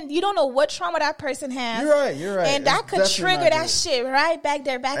once again, you don't know what trauma that person has. You're right. And that could trigger that shit right back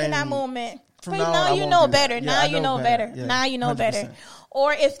there, back in that moment. But now you know better. Now you know better. Now you know better.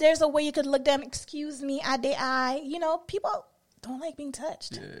 Or if there's a way you could look them, excuse me, eye. You know, people don't like being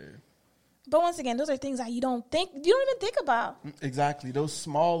touched. Yeah. But once again, those are things that you don't even think about. Exactly. Those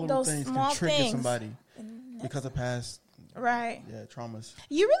small little things can trigger somebody because of past traumas.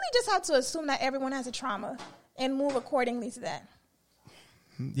 You really just have to assume that everyone has a trauma and move accordingly to that.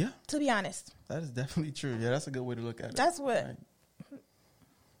 Yeah. To be honest. That is definitely true. Yeah, that's a good way to look at it. That's what. Right.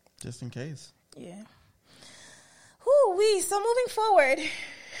 Just in case. Yeah. So moving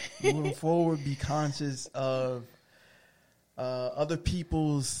forward. Be conscious of other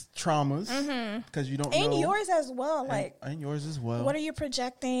people's traumas, because you don't know. And yours as well. And yours as well. What are you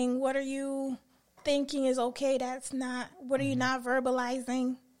projecting? What are you thinking is okay that's not? What are you not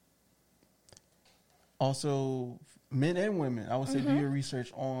verbalizing? Also, men and women, I would say do your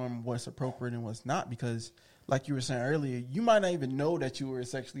research on what's appropriate and what's not, because like you were saying earlier, you might not even know that you were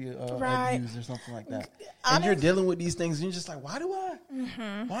sexually abused or something like that. And you're dealing with these things and you're just like, why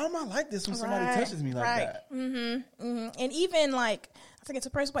am I like this when somebody touches me like that? And even like, I think it's a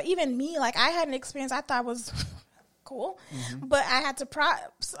person, but even me, like I had an experience I thought was cool, but I had to,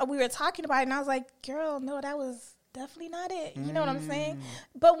 we were talking about it and I was like, girl, no, that was definitely not it. You know what I'm saying?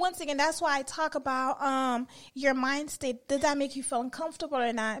 But once again, that's why I talk about your mind state. Did that make you feel uncomfortable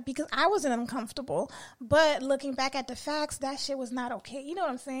or not? Because I wasn't uncomfortable. But looking back at the facts, that shit was not okay. You know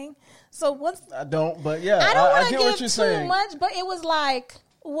what I'm saying? So I don't, but yeah, I don't want to get give what you're saying. Too much, but it was like,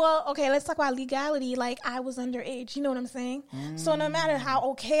 well, okay, let's talk about legality. Like, I was underage. You know what I'm saying? So no matter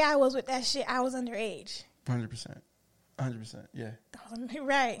how okay I was with that shit, I was underage. 100%. 100%, yeah.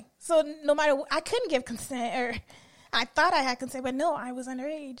 Right. So no matter, I couldn't give consent, or I thought I had consent, but no, I was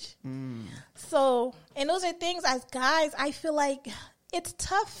underage. So, and those are things as guys, I feel like it's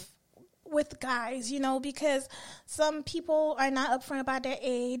tough with guys, you know, because some people are not upfront about their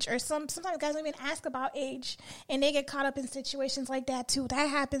age, or sometimes guys don't even ask about age, and they get caught up in situations like that too. That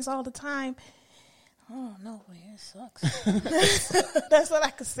happens all the time. Oh no, it sucks. That's what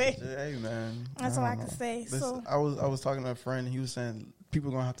I could say. Hey man, that's all I could say. So I was talking to a friend. He was saying people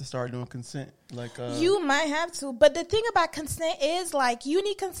are gonna have to start doing consent. Like you might have to, but the thing about consent is like you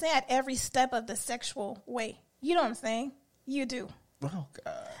need consent at every step of the sexual way. You know what I'm saying? You do. Oh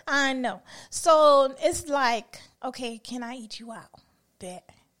God. I know. So it's like, okay, can I eat you out? Bet.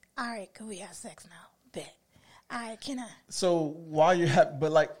 All right, can we have sex now? Bet. All right, can I? So while you have,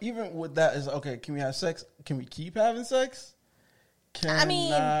 but like even with that is okay. Can we have sex? Can we keep having sex? That's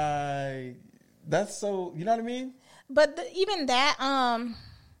so. You know what I mean? But even that,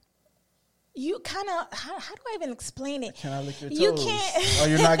 you kind of. How do I even explain it? Can I lick your toes? You can't. Oh,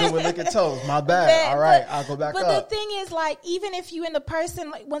 you're not good with licking toes. My bad. All right, I'll go back up. But the thing is, like, even if you and the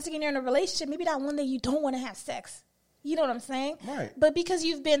person, like, once again, you're in a relationship, maybe that one day you don't want to have sex. You know what I'm saying? Right. But because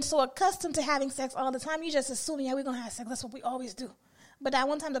you've been so accustomed to having sex all the time, you just assume, yeah, we're going to have sex. That's what we always do. But that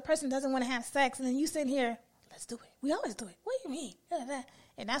one time the person doesn't want to have sex, and then you sit here, let's do it. We always do it. What do you mean?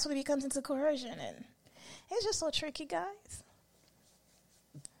 And that's when it becomes into coercion. And it's just so tricky, guys.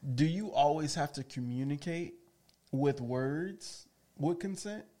 Do you always have to communicate with words with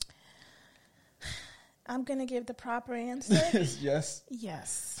consent? I'm going to give the proper answer. Yes.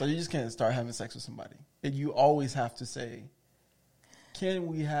 Yes. So you just can't start having sex with somebody. You always have to say, can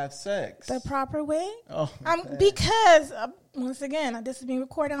we have sex the proper way? Oh, because once again, this is being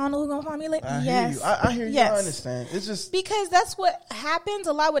recorded. I don't know who's gonna find me later. Yes, I hear you. Yes. I understand. It's just because that's what happens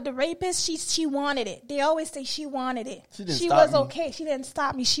a lot with the rapist. She wanted it. They always say she wanted it. She was okay. She didn't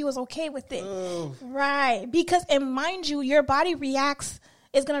stop me. She was okay with it. Oh. Right? Because, and mind you, your body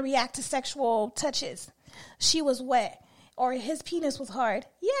is gonna react to sexual touches. She was wet, or his penis was hard.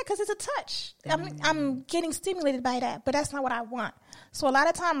 Yeah, because it's a touch. I'm getting stimulated by that, but that's not what I want. So a lot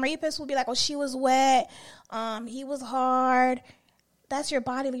of time rapists will be like, oh, she was wet, he was hard. That's your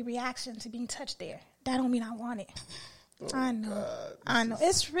bodily reaction to being touched there. That don't mean I want it. Oh, I know. God. I know.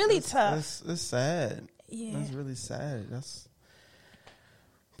 It's really tough. It's sad. Yeah. That's really sad.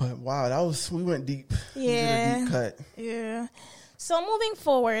 But wow, we went deep. Yeah. We did a deep cut. Yeah. So moving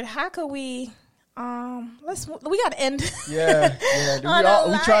forward, how could we we gotta end. Yeah.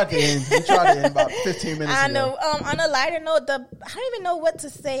 We tried to end. We tried to end about 15 minutes I ago. know. On a lighter note, I don't even know what to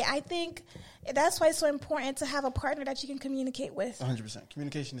say. I think that's why it's so important to have a partner that you can communicate with. 100%.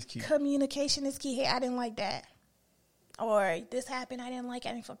 Communication is key. Communication is key. Hey, I didn't like that. Or this happened, I didn't like it,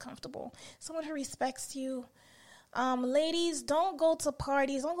 I didn't feel comfortable. Someone who respects you. Ladies, don't go to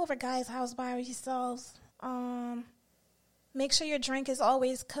parties. Don't go over guys' house by yourselves. Make sure your drink is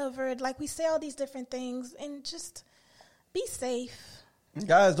always covered. Like we say all these different things. And just be safe.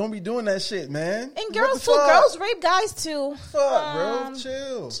 Guys, don't be doing that shit, man. And girls too. Girls rape guys too. Fuck, bro.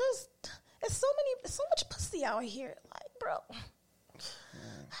 Chill. It's so much pussy out here. Like, bro.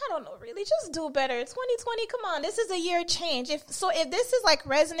 I don't know, really. Just do better. 2020, come on. This is a year of change. If this is like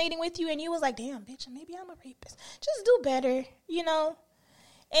resonating with you and you was like, damn, bitch, maybe I'm a rapist. Just do better,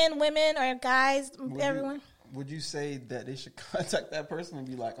 And women or guys, everyone. Would you say that they should contact that person and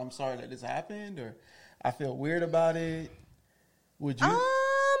be like, I'm sorry that this happened, or I feel weird about it? Would you?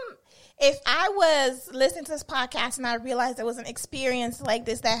 If I was listening to this podcast and I realized there was an experience like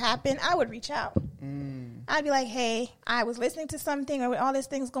this that happened, I would reach out. I'd be like, hey, I was listening to something, or with all these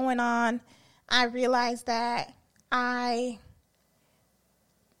things going on, I realized that I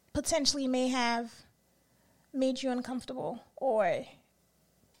potentially may have made you uncomfortable or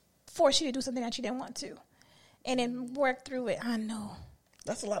forced you to do something that you didn't want to. And then work through it. I know.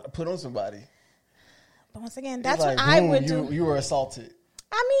 That's a lot to put on somebody. But once agagan, that's what I would do. You were assaulted.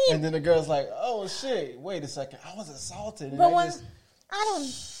 I mean. And then the girl's like, oh, shit, wait a second. I was assaulted. But I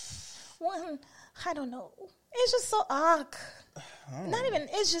don't know. It's just so awkward.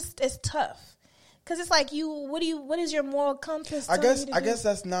 It's tough. Because it's like what is your moral compass? I guess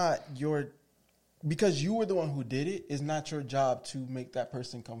that's not because you were the one who did it, it's not your job to make that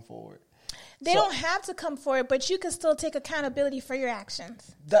person come forward. They don't have to come forward, but you can still take accountability for your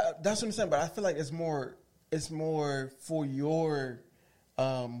actions. That's what I'm saying, but I feel like it's more for your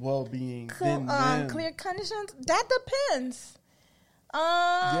well-being than them. Clear conditions? That depends.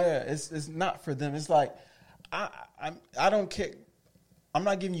 Yeah, it's not for them. It's like I don't care. I'm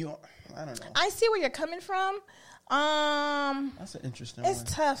not giving you. I don't know. I see where you're coming from. That's an interesting one. It's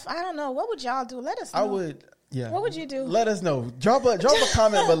tough. I don't know. What would y'all do? Let us know. I would. Yeah. What would you do? Let us know. Drop a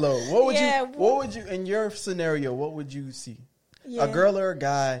comment below. What would you in your scenario? What would you see? Yeah. A girl or a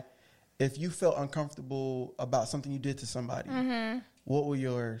guy? If you felt uncomfortable about something you did to somebody, what would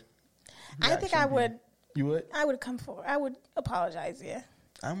your? I think I would. You would? I would come forward. I would apologize. Yeah.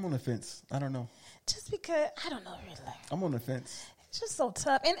 I'm on the fence. I don't know. Just because I don't know really. I'm on the fence. It's just so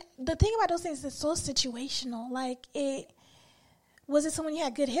tough, and the thing about those things is it's so situational. Like was it someone you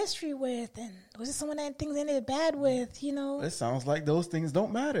had good history with, and was it someone that things ended bad with? It sounds like those things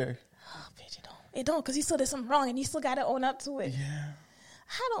don't matter. Oh, bitch, it don't, because you still did something wrong, and you still got to own up to it. Yeah.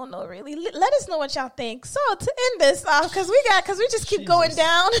 I don't know, really. Let us know what y'all think. So to end this off, because we just keep going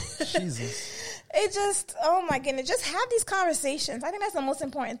down. Jesus. It just, oh my goodness, just have these conversations. I think that's the most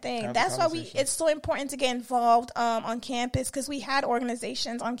important thing. That's why it's so important to get involved on campus, because we had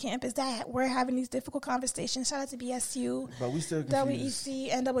organizations on campus that were having these difficult conversations. Shout out to BSU, but we still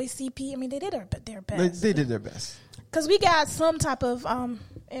WEC, NAACP. I mean, they did their best. They did their best. Because we got some type of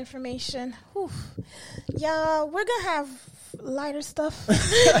information. Whew. Yeah, we're going to have lighter stuff.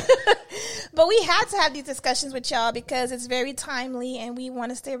 But we had to have these discussions with y'all because it's very timely and we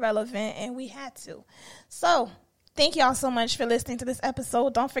want to stay relevant, and we had to. So thank y'all so much for listening to this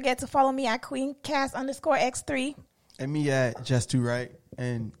episode. Don't forget to follow me at QueenCast_X3. And me at Just2Right.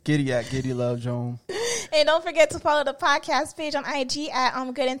 And Giddy at Giddy Love Joan. And don't forget to follow the podcast page on IG at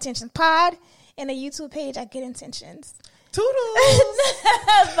Good Intentions Pod, and the YouTube page at Good Intentions. Toodles.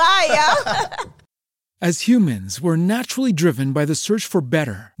 Bye, y'all. As humans, we're naturally driven by the search for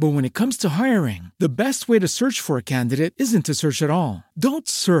better. But when it comes to hiring, the best way to search for a candidate isn't to search at all. Don't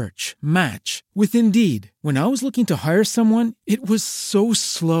search, match with Indeed. When I was looking to hire someone, it was so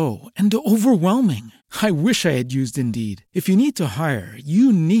slow and overwhelming. I wish I had used Indeed. If you need to hire,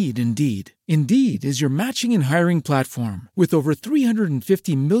 you need Indeed. Indeed is your matching and hiring platform with over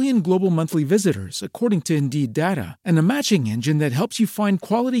 350 million global monthly visitors, according to Indeed data, and a matching engine that helps you find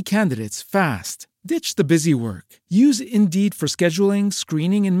quality candidates fast. Ditch the busy work. Use Indeed for scheduling,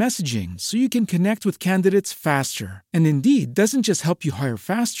 screening, and messaging so you can connect with candidates faster. And Indeed doesn't just help you hire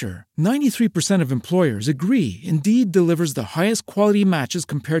faster. 93% of employers agree Indeed delivers the highest quality matches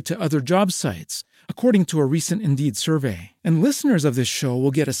compared to other job sites, according to a recent Indeed survey. And listeners of this show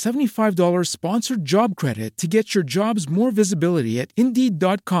will get a $75 sponsored job credit to get your jobs more visibility at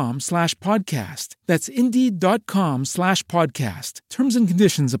Indeed.com/podcast. That's Indeed.com/podcast. Terms and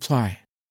conditions apply.